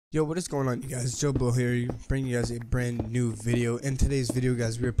Yo, what is going on, you guys? Jobo here, bringing you guys a brand new video. In today's video,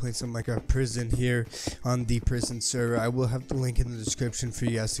 guys, we are playing some like a prison here on the prison server. I will have the link in the description for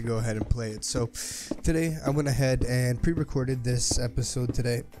you guys to go ahead and play it. So today I went ahead and pre-recorded this episode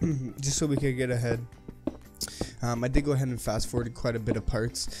today just so we could get ahead. I did go ahead and fast forward quite a bit of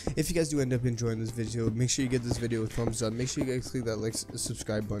parts. If you guys do end up enjoying this video, make sure you give this video a thumbs up. Make sure you guys click that like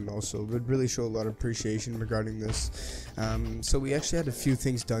subscribe button also. It would really show a lot of appreciation regarding this. So we actually had a few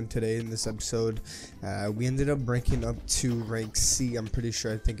things done today in this episode. We ended up ranking up to rank C. I'm pretty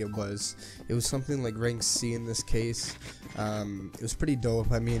sure, I think it was something like rank C in this case. It was pretty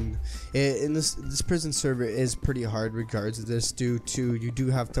dope. I mean, in this prison server is pretty hard regards to this, due to you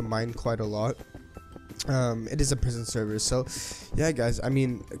do have to mine quite a lot. It is a prison server, so yeah, guys, I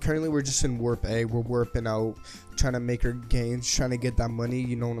mean, currently we're just in warp A. We're warping out, trying to make our gains, trying to get that money,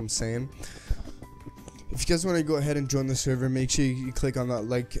 you know what I'm saying? If you guys want to go ahead and join the server, make sure you click on that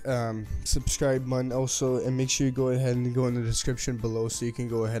like subscribe button also, and make sure you go ahead and go in the description below so you can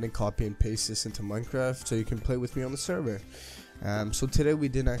go ahead and copy and paste this into Minecraft so you can play with me on the server. So today we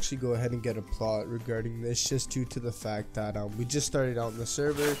didn't actually go ahead and get a plot regarding this, just due to the fact that we just started out in the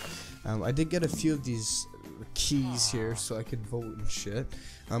server. I did get a few of these keys here so I could vote and shit.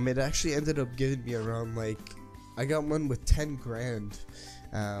 It actually ended up giving me around, like, I got one with 10 grand.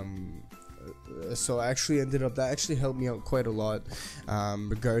 So I actually ended up, that actually helped me out quite a lot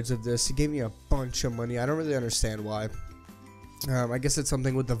regards of this. It gave me a bunch of money. I don't really understand why. I guess it's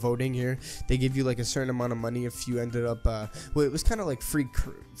something with the voting here. They give you like a certain amount of money if you ended up well, it was kind of like free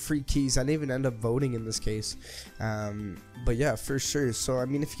keys. I didn't even end up voting in this case, but yeah, for sure. So I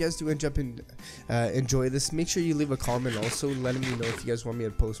mean, if you guys do end up enjoy this, make sure you leave a comment also letting me know if you guys want me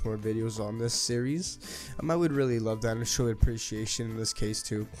to post more videos on this series. I would really love that and show appreciation in this case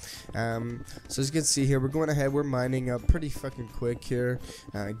too. So as you can see here, we're going ahead, we're mining up pretty fucking quick here,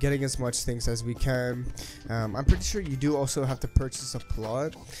 getting as much things as we can. I'm pretty sure you do also have to purchase a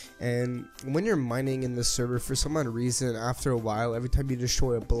plot, and when you're mining in this server, for some odd reason, after a while, every time you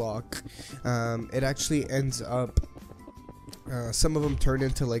destroy a block, it actually ends up some of them turn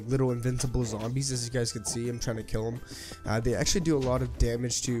into like little invincible zombies. As you guys can see, I'm trying to kill them. They actually do a lot of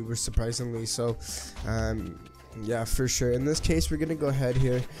damage to you, surprisingly. So yeah, for sure. In this case, we're gonna go ahead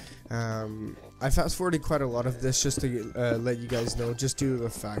here. I fast forwarded quite a lot of this just to let you guys know, just due to the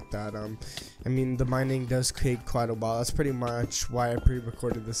fact that I mean, the mining does take quite a while. That's pretty much why I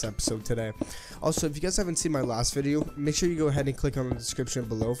pre-recorded this episode today. Also, if you guys haven't seen my last video, make sure you go ahead and click on the description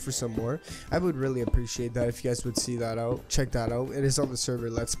below for some more. I would really appreciate that if you guys would see that out, check that out. It is on the server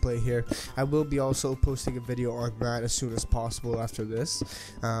Let's Play here. I will be also posting a video on that as soon as possible after this.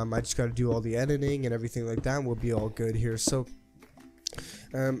 I just got to do all the editing and everything like that, and we'll be all good here. So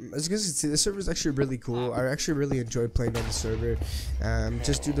as you guys can see, the server is actually really cool. I actually really enjoy playing on the server,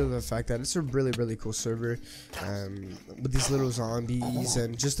 just due to the fact that it's a really cool server, with these little zombies,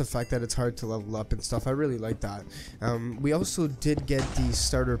 and just the fact that it's hard to level up and stuff. I really like that. We also did get the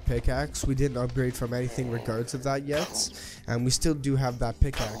starter pickaxe. We didn't upgrade from anything regards of that yet, and we still do have that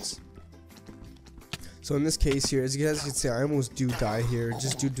pickaxe. So in this case here, as you guys can see, I almost do die here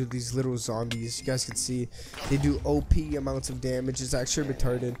just due to these little zombies. You guys can see they do OP amounts of damage. It's actually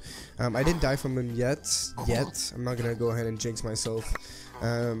retarded. I didn't die from them yet. I'm not gonna go ahead and jinx myself.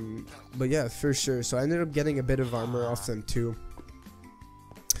 But yeah, for sure. So I ended up getting a bit of armor off them too.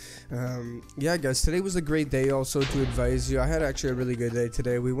 Yeah, guys, today was a great day. Also, to advise you, I had actually a really good day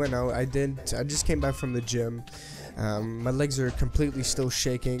today. We went out. I just came back from the gym. My legs are completely still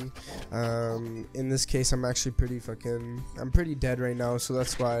shaking. In this case, I'm actually I'm pretty dead right now, so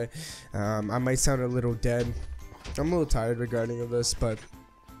that's why I might sound a little dead. I'm a little tired regarding of this, but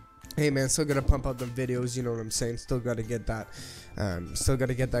hey man, still gotta pump out the videos, you know what I'm saying? Still gotta get that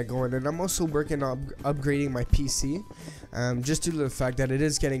going. And I'm also working on upgrading my PC, just due to the fact that it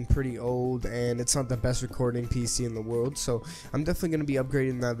is getting pretty old and it's not the best recording PC in the world. So I'm definitely gonna be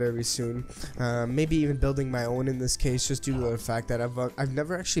upgrading that very soon. Maybe even building my own in this case, just due to the fact that I've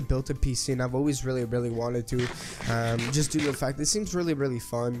never actually built a PC, and I've always really wanted to, just due to the fact that it seems really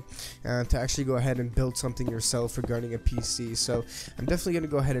fun to actually go ahead and build something yourself regarding a PC. So I'm definitely gonna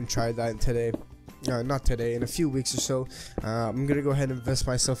go ahead and try that today. Not today, in a few weeks or so. I'm gonna go ahead and invest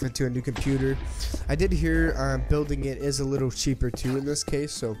myself into a new computer. I did hear building it is a little cheaper too in this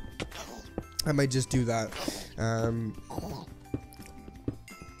case, so I might just do that.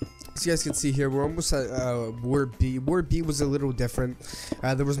 As you guys can see here, we're almost at Ward B. Ward B was a little different.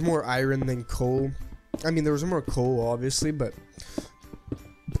 There was more iron than coal. I mean, there was more coal obviously, but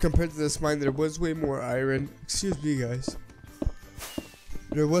compared to this mine, there was way more iron. Excuse me, guys.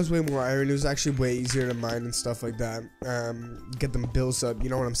 There was way more iron. It was actually way easier to mine and stuff like that. Get them bills up. You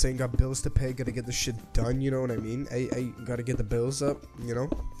know what I'm saying? Got bills to pay. Gotta get the shit done. You know what I mean? I gotta get the bills up. You know,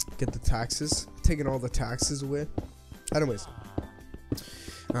 get the taxes. Taking all the taxes away. Anyways,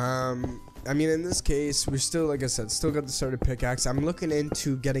 I mean, in this case, we're still, like I said, still got the starter pickaxe. I'm looking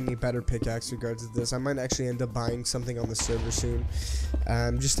into getting a better pickaxe regards to this. I might actually end up buying something on the server soon,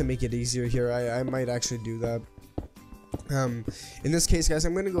 just to make it easier here. I might actually do that. In this case, guys,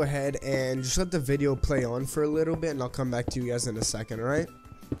 I'm gonna go ahead and just let the video play on for a little bit, and I'll come back to you guys in a second. All right?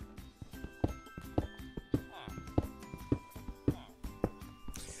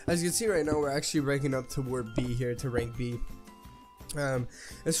 As you can see right now, we're actually ranking up to Warp B here, to rank B.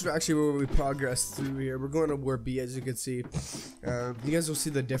 This is actually where we progress through here. We're going to Warp B, as you can see. You guys will see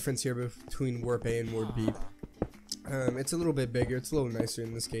the difference here between Warp A and Warp B. It's a little bit bigger. It's a little nicer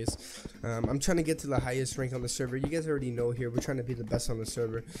in this case. I'm trying to get to the highest rank on the server. You guys already know here. We're trying to be the best on the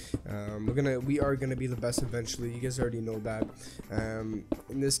server. We are gonna be the best eventually. You guys already know that.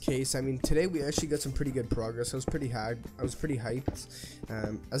 In this case, I mean, today we actually got some pretty good progress. I was pretty hyped.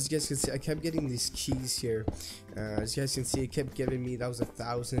 As you guys can see, I kept getting these keys here. As you guys can see, it kept giving me, that was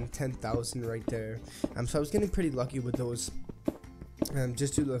 1,000, 10,000 right there. So I was getting pretty lucky with those.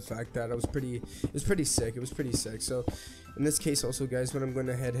 Just due to the fact that it was pretty sick. It was pretty sick. So in this case also, guys, what I'm going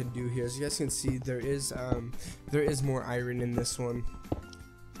to head and do here, as you guys can see, there is more iron in this one.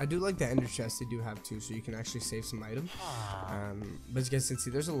 I do like the ender chest they do have too, so you can actually save some items. But as you guys can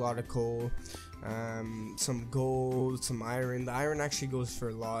see, there's a lot of coal, some gold, some iron. The iron actually goes for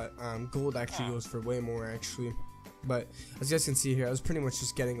a lot. Gold actually goes for way more actually. But as you guys can see here, I was pretty much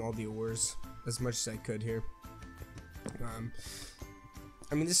just getting all the ores as much as I could here.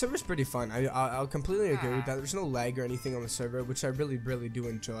 I mean, the server's pretty fun. I'll completely agree with that. There's no lag or anything on the server, which I really do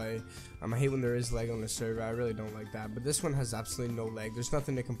enjoy. I hate when there is lag on the server. I really don't like that. But this one has absolutely no lag. There's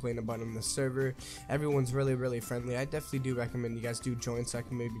nothing to complain about on the server. Everyone's really friendly. I definitely do recommend you guys do join so I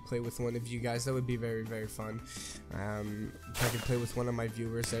can maybe play with one of you guys. That would be very fun. If I could play with one of my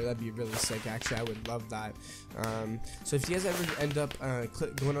viewers there, that'd be really sick. Actually, I would love that. So if you guys ever end up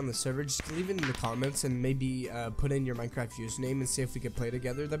going on the server, just leave it in the comments and maybe put in your Minecraft username and see if we could play together.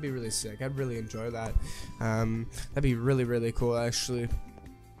 That'd be really sick. I'd really enjoy that. That'd be really cool actually.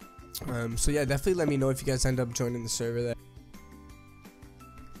 So yeah, definitely let me know if you guys end up joining the server there.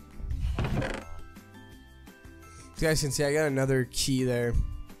 So you guys can see I got another key there,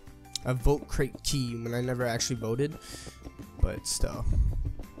 a vote crate key, when I never actually voted, but still.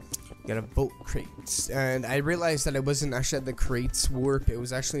 Got a vote crate, and I realized that it wasn't actually at the crates warp, it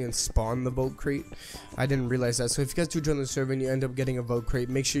was actually in spawn, the vote crate. I didn't realize that. So if you guys do join the server and you end up getting a vote crate,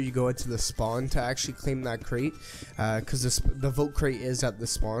 make sure you go into the spawn to actually claim that crate, because the vote crate is at the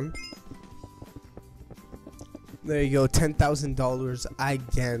spawn. There you go, $10,000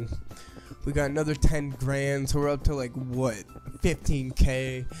 again. We got another 10 grand, so we're up to like what,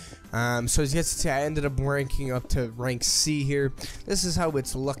 15k. So as you guys can see, I ended up ranking up to rank C here. This is how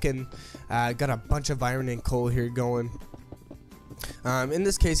it's looking. Got a bunch of iron and coal here going. In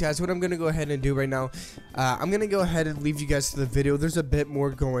this case, guys, what I'm gonna go ahead and do right now, I'm gonna go ahead and leave you guys to the video. There's a bit more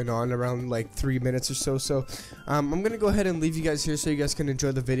going on, around like 3 minutes or so. So I'm gonna go ahead and leave you guys here so you guys can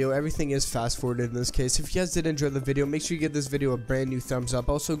enjoy the video. Everything is fast forwarded in this case. If you guys did enjoy the video, make sure you give this video a brand new thumbs up.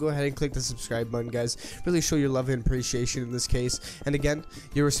 Also, go ahead and click the subscribe button, guys. Really show your love and appreciation in this case. And again,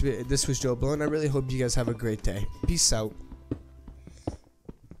 this was Joe Blow, and I really hope you guys have a great day. Peace out.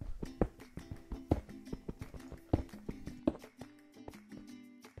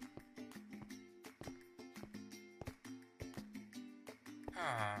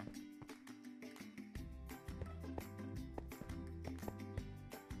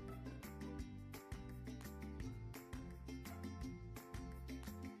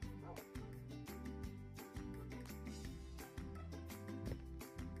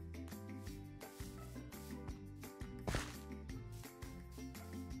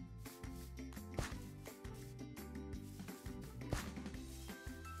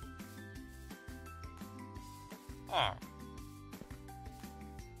 Ah.